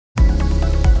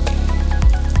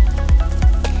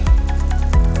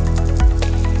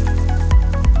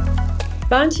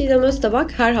Ben Çiğdem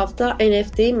Öztabak, her hafta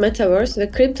NFT, Metaverse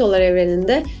ve kriptolar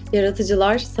evreninde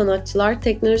yaratıcılar, sanatçılar,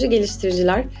 teknoloji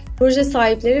geliştiriciler, proje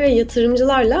sahipleri ve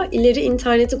yatırımcılarla ileri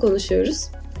interneti konuşuyoruz.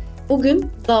 Bugün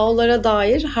DAO'lara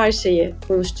dair her şeyi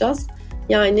konuşacağız.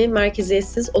 Yani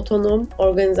merkeziyetsiz, otonom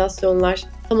organizasyonlar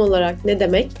tam olarak ne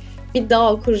demek? Bir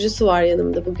DAO kurucusu var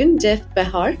yanımda bugün,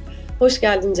 Behar. Hoş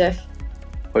geldin Jeff.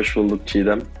 Hoş bulduk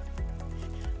Çiğdem.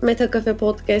 Meta Cafe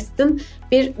Podcast'in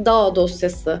bir DAO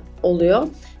dosyası oluyor.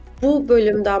 Bu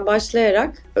bölümden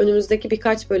başlayarak önümüzdeki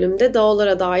birkaç bölümde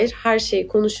DAO'lara dair her şeyi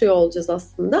konuşuyor olacağız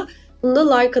aslında. Bunu da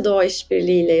Laika DAO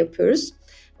işbirliğiyle yapıyoruz.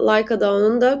 Laika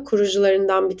DAO'nun da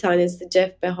kurucularından bir tanesi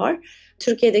Behar.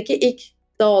 Türkiye'deki ilk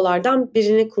DAO'lardan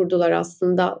birini kurdular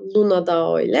aslında Luna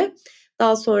DAO ile.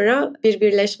 Daha sonra bir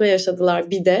birleşme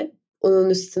yaşadılar bir de onun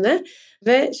üstüne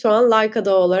ve şu an Laika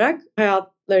DAO olarak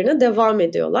hayatlarına devam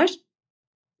ediyorlar.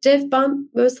 Ben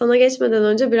böyle sana geçmeden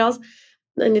önce biraz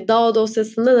DAO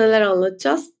dosyasında neler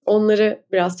anlatacağız onları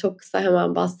biraz çok kısa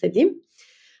hemen bahsedeyim.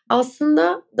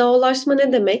 Aslında DAO'laşma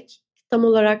ne demek? Tam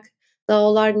olarak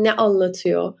DAO'lar ne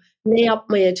anlatıyor? Ne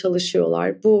yapmaya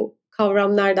çalışıyorlar? Bu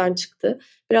kavram nereden çıktı?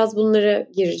 Biraz bunlara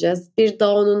gireceğiz. Bir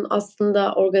DAO'nun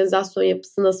aslında organizasyon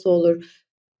yapısı nasıl olur?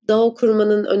 DAO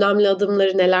kurmanın önemli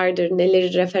adımları nelerdir?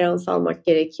 Neleri referans almak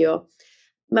gerekiyor?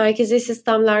 Merkezi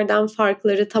sistemlerden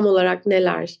farkları tam olarak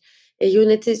neler?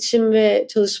 Yönetişim ve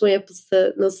çalışma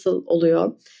yapısı nasıl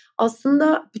oluyor?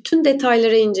 Aslında bütün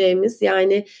detaylara ineceğimiz,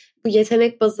 yani bu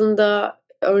yetenek bazında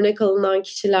örnek alınan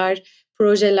kişiler,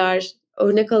 projeler,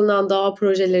 örnek alınan DAO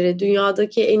projeleri,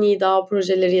 dünyadaki en iyi DAO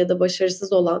projeleri ya da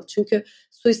başarısız olan, çünkü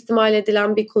suistimal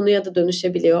edilen bir konuya da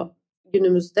dönüşebiliyor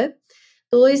günümüzde.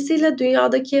 Dolayısıyla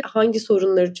dünyadaki hangi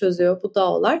sorunları çözüyor bu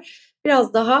DAO'lar?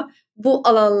 Biraz daha bu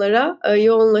alanlara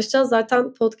yoğunlaşacağız.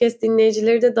 Zaten podcast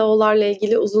dinleyicileri de DAO'larla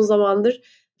ilgili uzun zamandır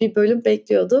bir bölüm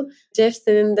bekliyordu.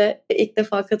 Senin de ilk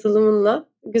defa katılımınla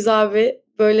güzel bir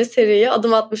böyle seriye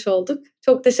adım atmış olduk.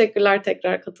 Çok teşekkürler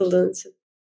tekrar katıldığın için.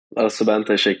 Aslı ben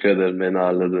teşekkür ederim beni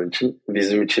ağırladığın için.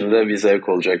 Bizim için de bir zevk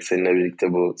olacak seninle birlikte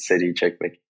bu seriyi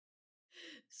çekmek.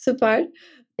 Süper.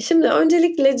 Şimdi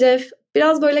öncelikle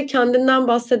biraz böyle kendinden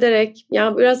bahsederek,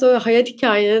 yani biraz öyle hayat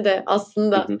hikayeni de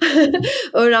aslında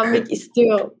öğrenmek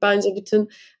istiyor bence bütün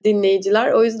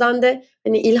dinleyiciler. O yüzden de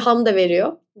ilham da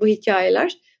veriyor bu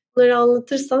hikayeler. Bunları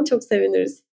anlatırsan çok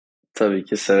seviniriz. Tabii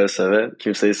ki seve seve.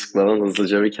 Kimseyi sıkmadan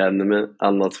hızlıca bir kendimi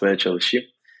anlatmaya çalışayım.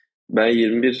 Ben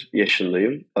 21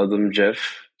 yaşındayım. Adım Jeff.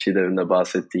 Çiğdem'in de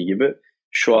bahsettiği gibi.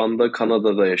 Şu anda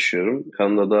Kanada'da yaşıyorum.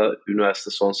 Kanada'da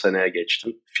üniversite son seneye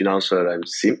geçtim. Finans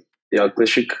öğrencisiyim.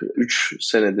 Yaklaşık 3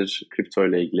 senedir kripto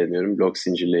ile ilgileniyorum. Blok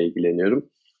zincirle ilgileniyorum.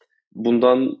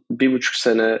 Bundan 1,5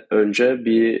 sene önce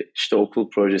bir okul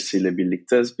projesiyle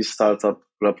birlikte bir startup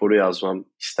raporu yazmam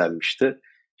istenmişti.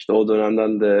 O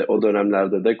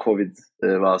dönemlerde de Covid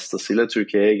vasıtasıyla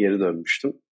Türkiye'ye geri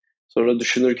dönmüştüm. Sonra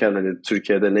düşünürken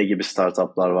Türkiye'de ne gibi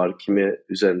startuplar var, kimi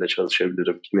üzerinde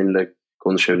çalışabilirim, kiminle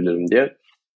konuşabilirim diye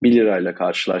 1 lirayla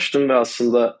karşılaştım ve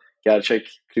aslında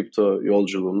gerçek kripto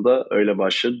yolculuğumda öyle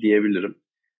başladı diyebilirim.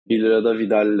 1 lirada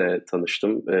Vidal'le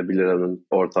tanıştım, 1 liranın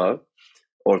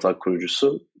ortak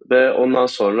kurucusu ve ondan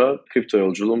sonra kripto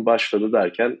yolculuğum başladı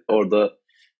derken orada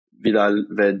Vidal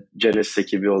ve Genesis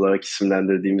ekibi olarak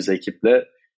isimlendirdiğimiz ekiple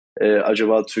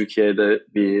acaba Türkiye'de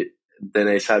bir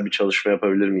deneysel bir çalışma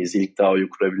yapabilir miyiz, ilk DAO'yu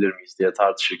kurabilir miyiz diye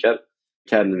tartışırken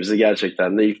kendimizi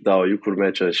gerçekten de ilk DAO'yu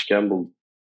kurmaya çalışırken bulduk.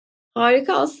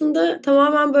 Harika, aslında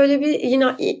tamamen böyle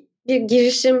bir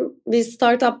girişim, bir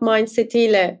startup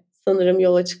mindsetiyle sanırım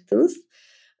yola çıktınız.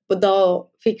 Bu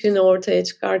DAO fikrini ortaya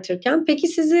çıkartırken. Peki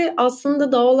sizi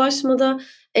aslında DAO'laşmada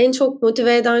en çok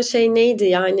motive eden şey neydi?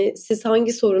 Yani siz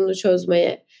hangi sorunu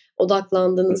çözmeye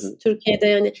odaklandınız?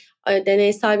 Türkiye'de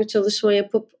deneysel bir çalışma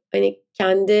yapıp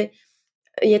kendi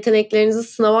yeteneklerinizi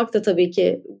sınamak da tabii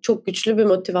ki çok güçlü bir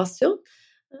motivasyon.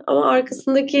 Ama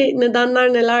arkasındaki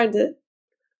nedenler nelerdi?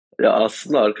 Ya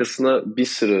aslında arkasında bir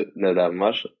sürü neden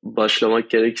var. Başlamak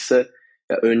gerekirse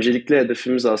öncelikle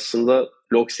hedefimiz aslında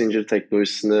blok zincir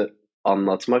teknolojisini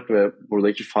anlatmak ve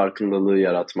buradaki farkındalığı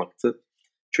yaratmaktı.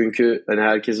 Çünkü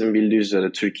herkesin bildiği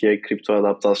üzere Türkiye kripto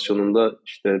adaptasyonunda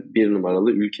bir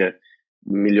numaralı ülke.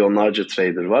 Milyonlarca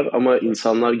trader var ama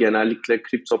insanlar genellikle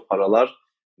kripto paralar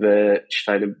ve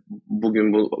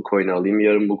bugün bu coin'i alayım,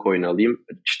 yarın bu coin'i alayım.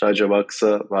 Acaba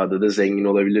kısa vadede zengin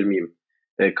olabilir miyim?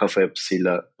 Kafa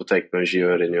yapısıyla bu teknolojiyi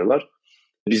öğreniyorlar.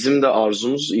 Bizim de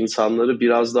arzumuz insanları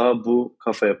biraz daha bu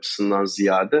kafa yapısından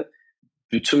ziyade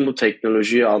bütün bu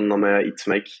teknolojiyi anlamaya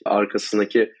itmek,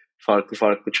 arkasındaki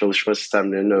farklı çalışma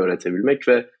sistemlerini öğretebilmek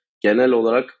ve genel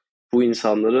olarak bu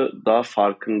insanları daha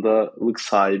farkındalık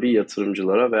sahibi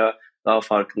yatırımcılara veya daha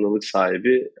farkındalık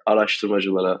sahibi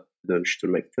araştırmacılara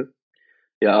dönüştürmekti.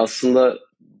 Ya aslında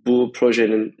bu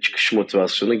projenin çıkış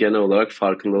motivasyonu genel olarak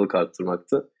farkındalık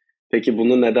arttırmaktı. Peki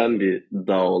bunu neden bir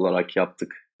DAO olarak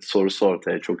yaptık sorusu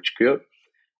ortaya çok çıkıyor.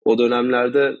 O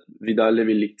dönemlerde Vidal'le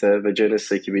birlikte ve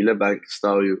Genesis ekibiyle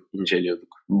DAO'yu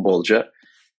inceliyorduk bolca.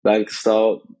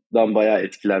 DAO'dan bayağı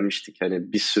etkilenmiştik.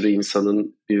 Hani bir sürü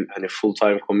insanın bir hani full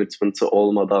time commitment'ı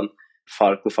olmadan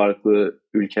farklı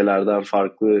ülkelerden,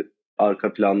 farklı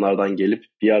arka planlardan gelip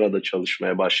bir arada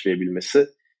çalışmaya başlayabilmesi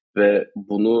ve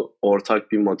bunu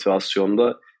ortak bir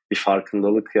motivasyonda bir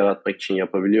farkındalık yaratmak için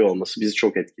yapabiliyor olması bizi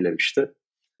çok etkilemişti.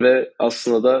 Ve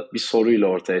aslında da bir soruyla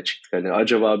ortaya çıktık. Hani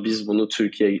acaba biz bunu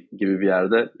Türkiye gibi bir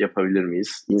yerde yapabilir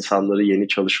miyiz? İnsanları yeni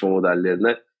çalışma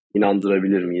modellerine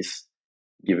inandırabilir miyiz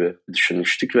gibi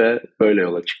düşünmüştük ve böyle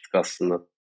yola çıktık aslında.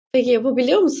 Peki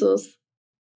yapabiliyor musunuz?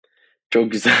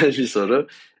 Çok güzel bir soru.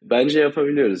 Bence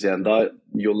yapabiliyoruz. Yani daha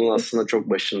yolun aslında çok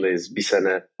başındayız. Bir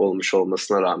sene olmuş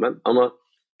olmasına rağmen. Ama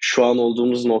şu an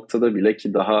olduğumuz noktada bile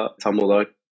ki daha tam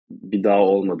olarak bir daha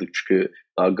olmadık. Çünkü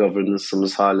daha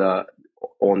governance'ımız hala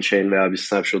on-chain veya bir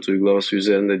snapshot uygulaması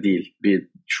üzerinde değil.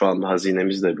 Şu anda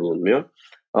hazinemiz de bulunmuyor.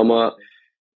 Ama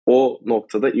o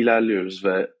noktada ilerliyoruz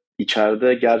ve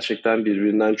içeride gerçekten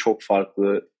birbirinden çok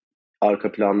farklı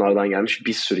arka planlardan gelmiş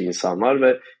bir sürü insan var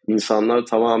ve insanlar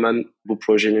tamamen bu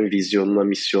projenin vizyonuna,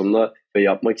 misyonuna ve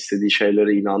yapmak istediği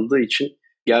şeylere inandığı için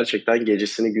gerçekten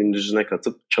gecesini gündüzüne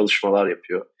katıp çalışmalar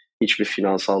yapıyor. Hiçbir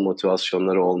finansal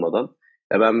motivasyonları olmadan.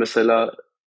 Ben mesela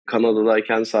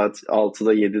Kanada'dayken saat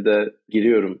 6'da 7'de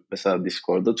giriyorum mesela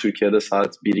Discord'da. Türkiye'de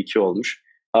saat 1-2 olmuş.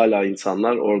 Hala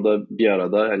insanlar orada bir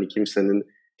arada, hani kimsenin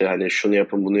yani şunu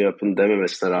yapın bunu yapın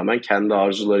dememesine rağmen kendi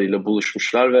arzularıyla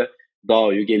buluşmuşlar ve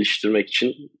DAO'yu geliştirmek için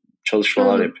Hı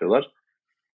çalışmalar hı. yapıyorlar.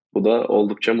 Bu da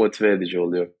oldukça motive edici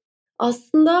oluyor.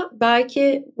 Aslında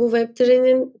belki bu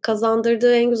Web3'nin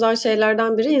kazandırdığı en güzel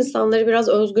şeylerden biri insanları biraz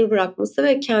özgür bırakması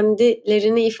ve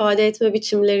kendilerini ifade etme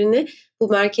biçimlerini bu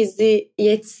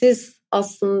merkeziyetsiz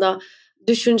aslında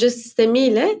düşünce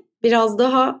sistemiyle biraz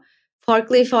daha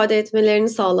farklı ifade etmelerini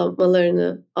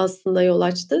sağlamalarını aslında yol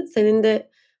açtı. Senin de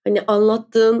hani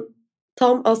anlattığın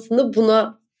tam aslında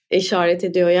buna işaret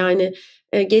ediyor. Yani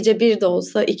gece 1'de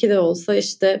olsa 2'de olsa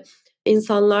işte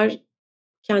insanlar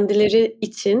kendileri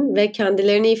için ve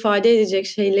kendilerini ifade edecek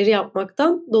şeyleri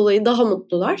yapmaktan dolayı daha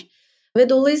mutlular. Ve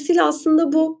dolayısıyla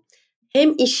aslında bu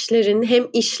hem işlerin hem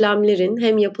işlemlerin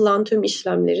hem yapılan tüm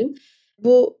işlemlerin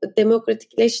bu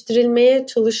demokratikleştirilmeye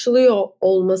çalışılıyor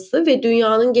olması ve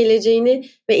dünyanın geleceğini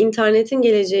ve internetin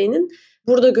geleceğinin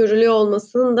burada görülüyor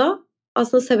olmasının da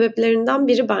aslında sebeplerinden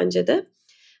biri bence de.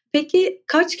 Peki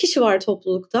kaç kişi var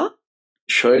toplulukta?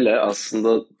 Şöyle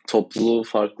aslında topluluğu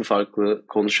farklı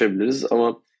konuşabiliriz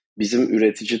ama bizim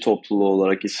üretici topluluğu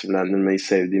olarak isimlendirmeyi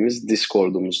sevdiğimiz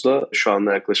Discord'umuzda şu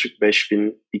anda yaklaşık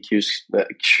 5200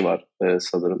 kişi var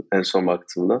sanırım en son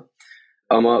baktığımda.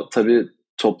 Ama tabii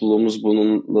topluluğumuz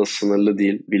bununla sınırlı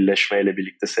değil. Birleşmeyle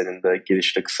birlikte senin de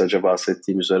girişte kısaca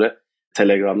bahsettiğim üzere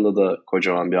Telegram'da da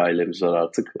kocaman bir ailemiz var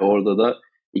artık. Orada da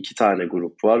 2 tane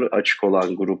grup var. Açık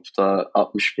olan grupta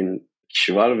 60 bin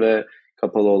kişi var ve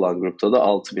kapalı olan grupta da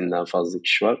 6.000'den fazla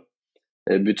kişi var.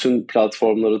 Bütün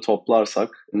platformları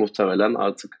toplarsak muhtemelen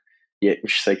artık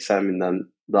 70-80 binden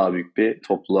daha büyük bir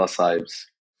topluluğa sahibiz.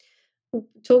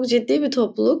 Çok ciddi bir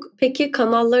topluluk. Peki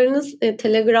kanallarınız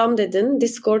Telegram dedin,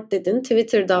 Discord dedin,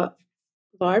 Twitter'da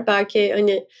var. Belki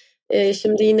hani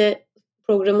şimdi yine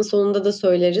programın sonunda da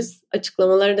söyleriz,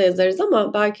 açıklamaları da yazarız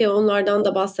ama belki onlardan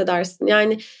da bahsedersin.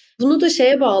 Yani bunu da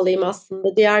şeye bağlayayım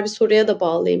aslında, diğer bir soruya da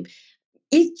bağlayayım.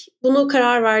 İlk bunu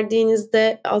karar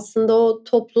verdiğinizde aslında o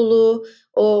topluluğu,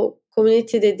 o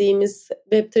community dediğimiz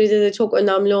Web3'de de çok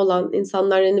önemli olan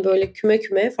insanlar hani böyle küme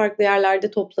küme farklı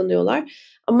yerlerde toplanıyorlar.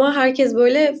 Ama herkes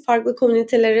böyle farklı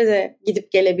komünitelere de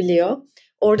gidip gelebiliyor.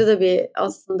 Orada da bir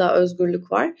aslında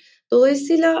özgürlük var.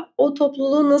 Dolayısıyla o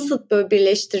topluluğu nasıl böyle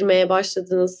birleştirmeye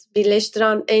başladınız?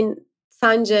 Birleştiren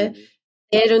sence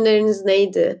değer öneriniz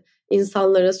neydi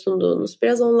insanlara sunduğunuz?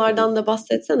 Biraz onlardan da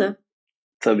bahsetsene.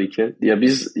 Tabii ki. Ya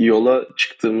biz yola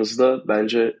çıktığımızda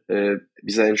bence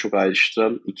bize en çok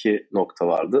ayrıştıran 2 nokta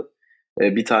vardı.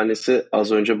 Bir tanesi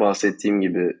az önce bahsettiğim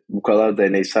gibi bu kadar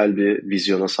deneysel bir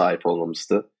vizyona sahip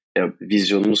olmamızdı. Ya,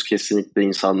 vizyonumuz kesinlikle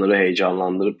insanları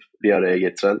heyecanlandırıp bir araya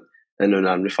getiren en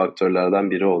önemli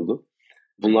faktörlerden biri oldu.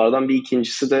 Bunlardan bir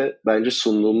ikincisi de bence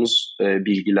sunduğumuz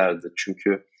bilgilerdi.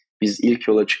 Çünkü biz ilk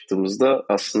yola çıktığımızda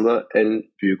aslında en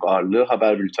büyük ağırlığı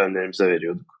haber bültenlerimize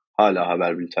veriyorduk. Hala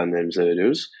haber bültenlerimize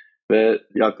veriyoruz. Ve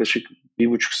yaklaşık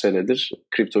 1,5 senedir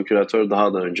Kripto Küratör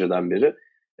daha da önceden beri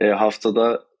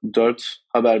haftada 4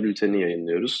 haber bülteni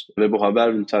yayınlıyoruz. Ve bu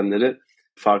haber bültenleri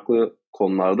farklı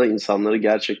konularda insanları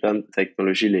gerçekten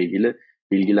teknolojiyle ilgili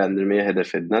bilgilendirmeyi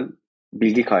hedef edilen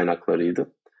bilgi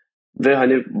kaynaklarıydı. Ve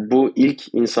hani bu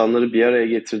ilk insanları bir araya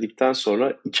getirdikten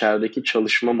sonra içerideki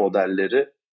çalışma modelleri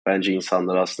bence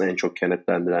insanları aslında en çok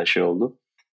kenetlendiren şey oldu.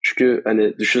 Çünkü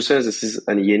hani düşünsenize siz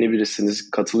hani yeni birisiniz,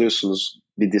 katılıyorsunuz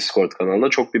bir Discord kanalına,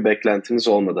 çok bir beklentiniz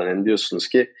olmadan hani diyorsunuz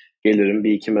ki gelirim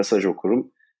bir iki mesaj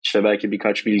okurum, işte belki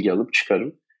birkaç bilgi alıp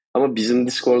çıkarım. Ama bizim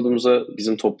Discord'umuza,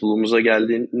 bizim topluluğumuza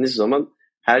geldiğiniz zaman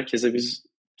herkese biz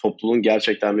topluluğun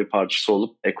gerçekten bir parçası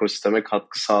olup ekosisteme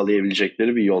katkı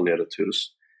sağlayabilecekleri bir yol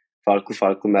yaratıyoruz. Farklı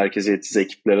farklı merkeziyetsiz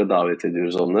ekiplere davet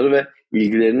ediyoruz onları ve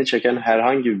ilgilerini çeken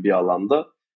herhangi bir alanda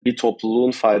bir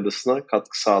topluluğun faydasına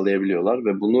katkı sağlayabiliyorlar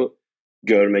ve bunu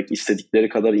görmek, istedikleri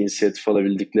kadar inisiyatif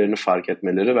alabildiklerini fark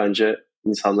etmeleri bence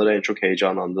insanları en çok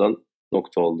heyecanlandıran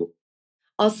nokta oldu.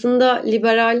 Aslında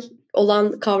liberal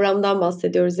olan kavramdan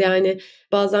bahsediyoruz. Yani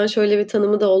bazen şöyle bir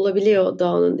tanımı da olabiliyor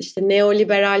DAO'nun. İşte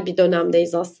neoliberal bir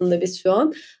dönemdeyiz aslında biz şu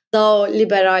an. DAO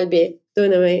liberal bir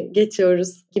döneme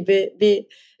geçiyoruz gibi bir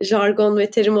jargon ve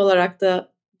terim olarak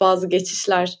da bazı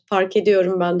geçişler fark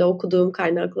ediyorum ben de okuduğum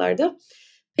kaynaklarda.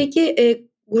 Peki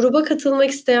gruba katılmak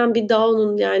isteyen bir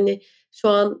DAO'nun, yani şu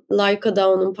an Laika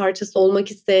DAO'nun parçası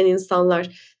olmak isteyen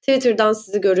insanlar Twitter'dan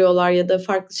sizi görüyorlar ya da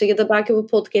farklı şey, ya da belki bu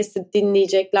podcast'i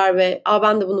dinleyecekler ve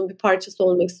ben de bunun bir parçası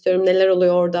olmak istiyorum, neler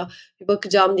oluyor orada bir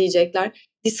bakacağım diyecekler.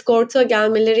 Discord'a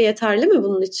gelmeleri yeterli mi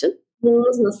bunun için?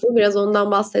 Bununuz nasıl? Biraz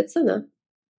ondan bahsetsene.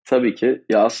 Tabii ki.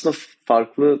 Ya aslında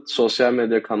farklı sosyal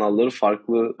medya kanalları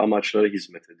farklı amaçlara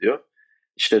hizmet ediyor.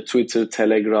 İşte Twitter,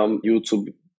 Telegram,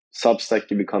 YouTube, Substack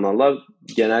gibi kanallar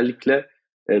genellikle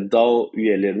DAO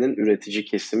üyelerinin, üretici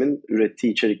kesimin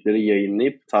ürettiği içerikleri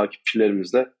yayınlayıp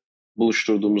takipçilerimizle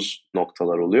buluşturduğumuz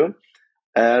noktalar oluyor.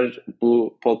 Eğer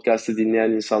bu podcast'i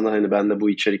dinleyen insanlar hani ben de bu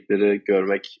içerikleri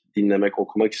görmek, dinlemek,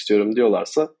 okumak istiyorum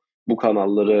diyorlarsa bu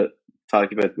kanalları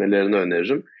takip etmelerini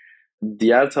öneririm.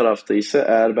 Diğer tarafta ise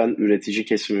eğer ben üretici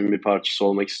kesimin bir parçası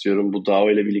olmak istiyorum, bu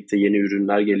DAO ile birlikte yeni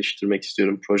ürünler geliştirmek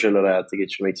istiyorum, projeler hayata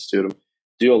geçirmek istiyorum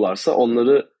diyorlarsa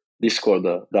onları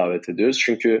Discord'a davet ediyoruz.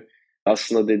 Çünkü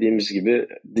aslında dediğimiz gibi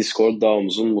Discord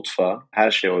DAO'muzun mutfağı.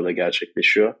 Her şey orada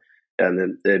gerçekleşiyor.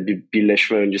 Yani bir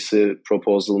birleşme öncesi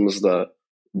proposalımız da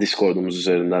Discord'umuz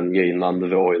üzerinden yayınlandı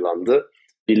ve oylandı.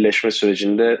 Birleşme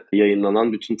sürecinde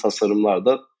yayınlanan bütün tasarımlar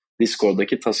da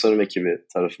Discord'daki tasarım ekibi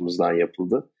tarafımızdan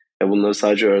yapıldı. Bunları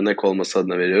sadece örnek olması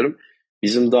adına veriyorum.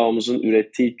 Bizim DAO'muzun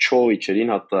ürettiği çoğu içeriğin,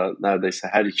 hatta neredeyse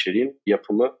her içeriğin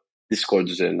yapımı Discord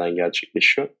üzerinden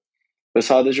gerçekleşiyor. Ve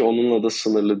sadece onunla da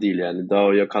sınırlı değil, yani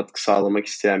DAO'ya katkı sağlamak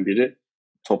isteyen biri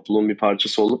topluluğun bir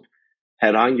parçası olup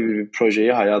herhangi bir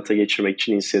projeyi hayata geçirmek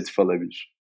için inisiyatif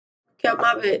alabilir.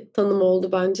 Mükemmel bir tanım oldu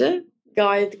bence.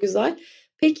 Gayet güzel.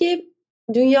 Peki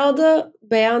dünyada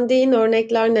beğendiğin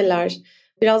örnekler neler?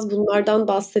 Biraz bunlardan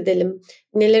bahsedelim.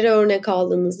 Nelere örnek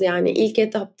aldınız? Yani ilk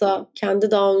etapta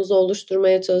kendi DAO'nuzu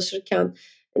oluşturmaya çalışırken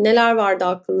neler vardı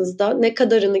aklınızda? Ne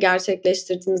kadarını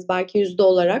gerçekleştirdiniz belki yüzde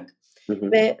olarak? Hı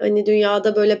hı. Ve hani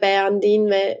dünyada böyle beğendiğin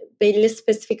ve belli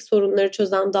spesifik sorunları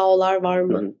çözen DAO'lar var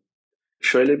mı? Hı hı.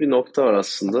 Şöyle bir nokta var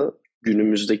aslında.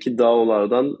 Günümüzdeki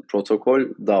DAO'lardan protokol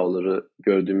DAO'ları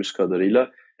gördüğümüz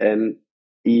kadarıyla en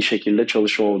iyi şekilde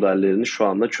çalışma modellerini şu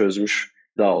anda çözmüş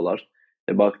DAO'lar.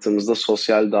 Baktığımızda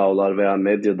sosyal DAO'lar veya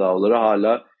medya DAO'ları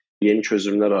hala yeni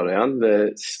çözümler arayan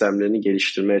ve sistemlerini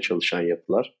geliştirmeye çalışan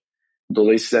yapılar.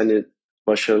 Dolayısıyla hani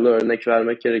başarılı örnek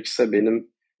vermek gerekirse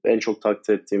benim en çok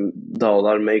takdir ettiğim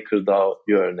DAO'lar Maker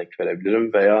DAO'yu örnek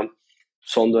verebilirim veya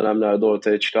son dönemlerde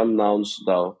ortaya çıkan Nouns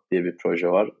DAO diye bir proje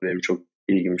var. Benim çok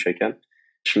ilgimi çeken.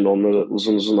 Şimdi onları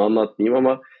uzun uzun anlatmayayım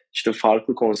ama işte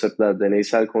farklı konseptler,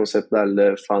 deneysel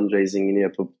konseptlerle fundraising'ini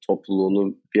yapıp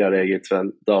topluluğunu bir araya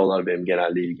getiren DAO'lar benim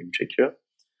genelde ilgimi çekiyor.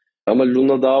 Ama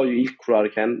Luna DAO'yu ilk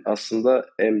kurarken aslında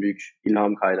en büyük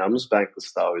ilham kaynağımız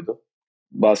Bankless DAO'ydu.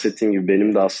 Bahsettiğim gibi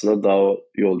benim de aslında DAO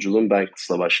yolculuğum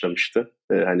Bankless'la başlamıştı.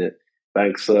 Hani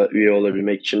Bankless'a üye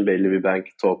olabilmek için belli bir bank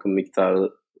token miktarı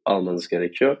almanız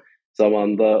gerekiyor.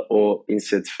 Zamanında o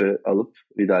inisiyatifi alıp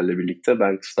Vidal'le birlikte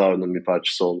Bankless DAO'nun bir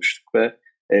parçası olmuştuk ve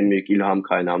en büyük ilham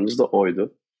kaynağımız da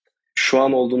oydu. Şu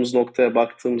an olduğumuz noktaya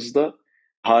baktığımızda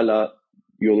hala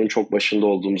yolun çok başında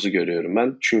olduğumuzu görüyorum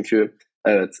ben. Çünkü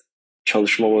evet,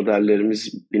 çalışma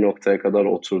modellerimiz bir noktaya kadar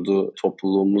oturdu,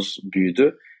 topluluğumuz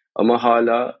büyüdü ama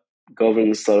hala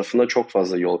governance tarafında çok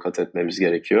fazla yol kat etmemiz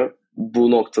gerekiyor.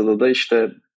 Bu noktada da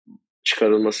işte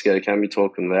çıkarılması gereken bir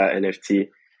token veya NFT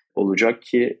olacak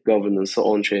ki governance'ı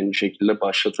on-chain bir şekilde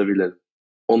başlatabilirim.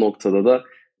 O noktada da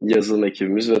yazılım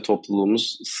ekibimiz ve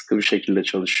topluluğumuz sıkı bir şekilde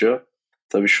çalışıyor.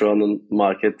 Tabii şu anın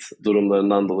market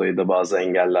durumlarından dolayı da bazı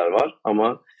engeller var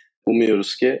ama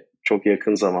umuyoruz ki çok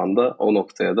yakın zamanda o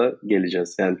noktaya da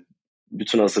geleceğiz. Yani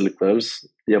bütün hazırlıklarımız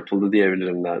yapıldı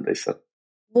diyebilirim neredeyse.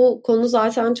 Bu konu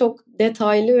zaten çok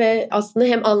detaylı ve aslında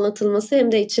hem anlatılması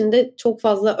hem de içinde çok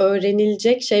fazla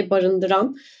öğrenilecek şey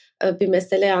barındıran bir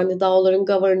mesele, yani DAO'ların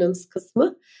governance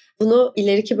kısmı. Bunu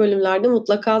ileriki bölümlerde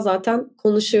mutlaka zaten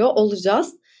konuşuyor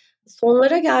olacağız.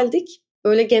 Sonlara geldik.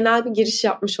 Böyle genel bir giriş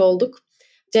yapmış olduk.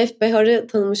 Jeff Behar'ı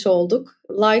tanımış olduk.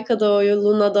 Laika DAO'yu,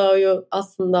 Luna DAO'yu,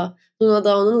 aslında Luna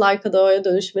DAO'nun Laika DAO'ya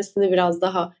dönüşmesini biraz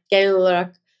daha genel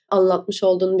olarak anlatmış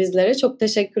olduğun bizlere. Çok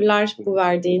teşekkürler bu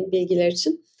verdiğin bilgiler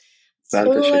için.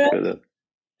 Ben teşekkür ederim.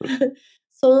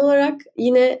 Son olarak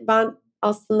yine ben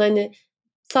aslında hani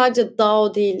sadece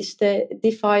DAO değil, işte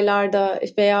DeFi'larda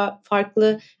veya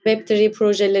farklı Web3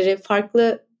 projeleri,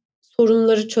 farklı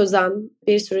sorunları çözen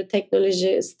bir sürü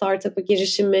teknoloji, startup'ı,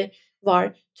 girişimi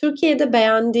var. Türkiye'de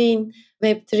beğendiğin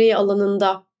Web3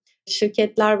 alanında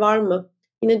şirketler var mı?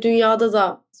 Yine dünyada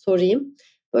da sorayım.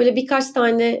 Böyle birkaç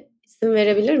tane isim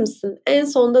verebilir misin? En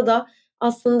sonda da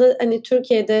aslında hani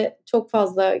Türkiye'de çok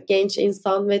fazla genç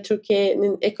insan ve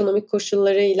Türkiye'nin ekonomik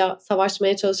koşullarıyla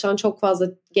savaşmaya çalışan çok fazla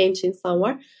genç insan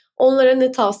var. Onlara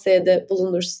ne tavsiyede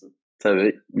bulunursun?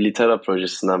 Tabii Litera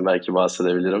projesinden belki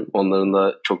bahsedebilirim. Onların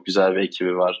da çok güzel bir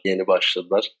ekibi var. Yeni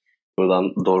başladılar.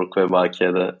 Buradan Doruk ve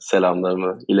Baki'ye de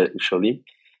selamlarımı iletmiş olayım.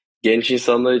 Genç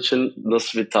insanlar için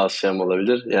nasıl bir tavsiyem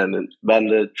olabilir? Yani ben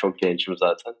de çok gençim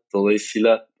zaten.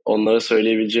 Dolayısıyla onlara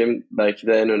söyleyebileceğim belki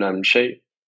de en önemli şey,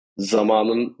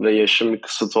 zamanın ve yaşın bir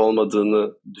kısıt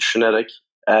olmadığını düşünerek,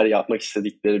 eğer yapmak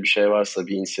istedikleri bir şey varsa,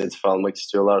 bir inisiyatif almak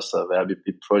istiyorlarsa veya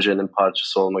bir projenin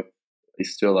parçası olmak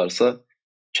istiyorlarsa,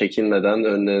 çekinmeden,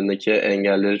 önlerindeki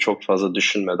engelleri çok fazla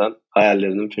düşünmeden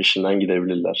hayallerinin peşinden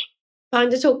gidebilirler.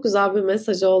 Bence çok güzel bir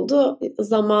mesaj oldu.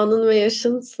 Zamanın ve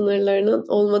yaşın sınırlarının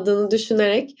olmadığını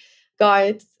düşünerek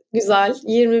gayet güzel,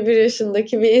 21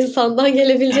 yaşındaki bir insandan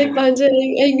gelebilecek bence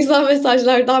en güzel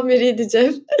mesajlardan biriydi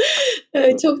Cem.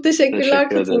 Çok teşekkürler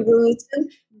katıldığın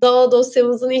için. DAO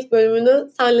dosyamızın ilk bölümünü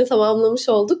seninle tamamlamış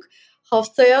olduk.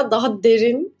 Haftaya daha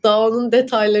derin DAO'nun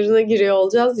detaylarına giriyor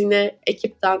olacağız yine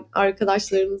ekipten,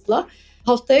 arkadaşlarımızla.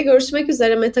 Haftaya görüşmek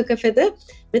üzere Meta Cafe'de.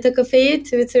 Meta Cafe'yi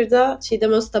Twitter'da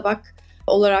Çiğdem Öztabak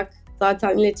olarak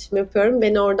zaten iletişim yapıyorum.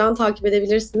 Beni oradan takip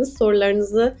edebilirsiniz.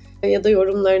 Sorularınızı ya da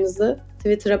yorumlarınızı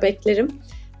Twitter'a beklerim.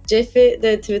 Jeff'i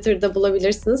de Twitter'da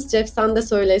bulabilirsiniz. Jeff, sen de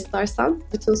söyle istersen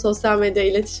bütün sosyal medya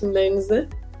iletişimlerinizi.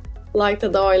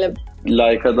 Laika DAO ile.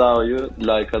 Laika DAO'yu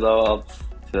Laika DAO alt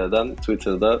tireden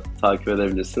Twitter'da takip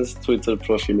edebilirsiniz. Twitter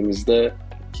profilimizde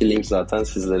ki link zaten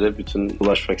sizlere bütün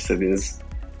ulaşmak istediğiniz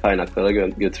kaynaklara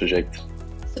götürecektir.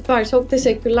 Süper, çok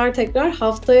teşekkürler tekrar.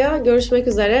 Haftaya görüşmek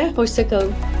üzere. Hoşça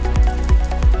kalın.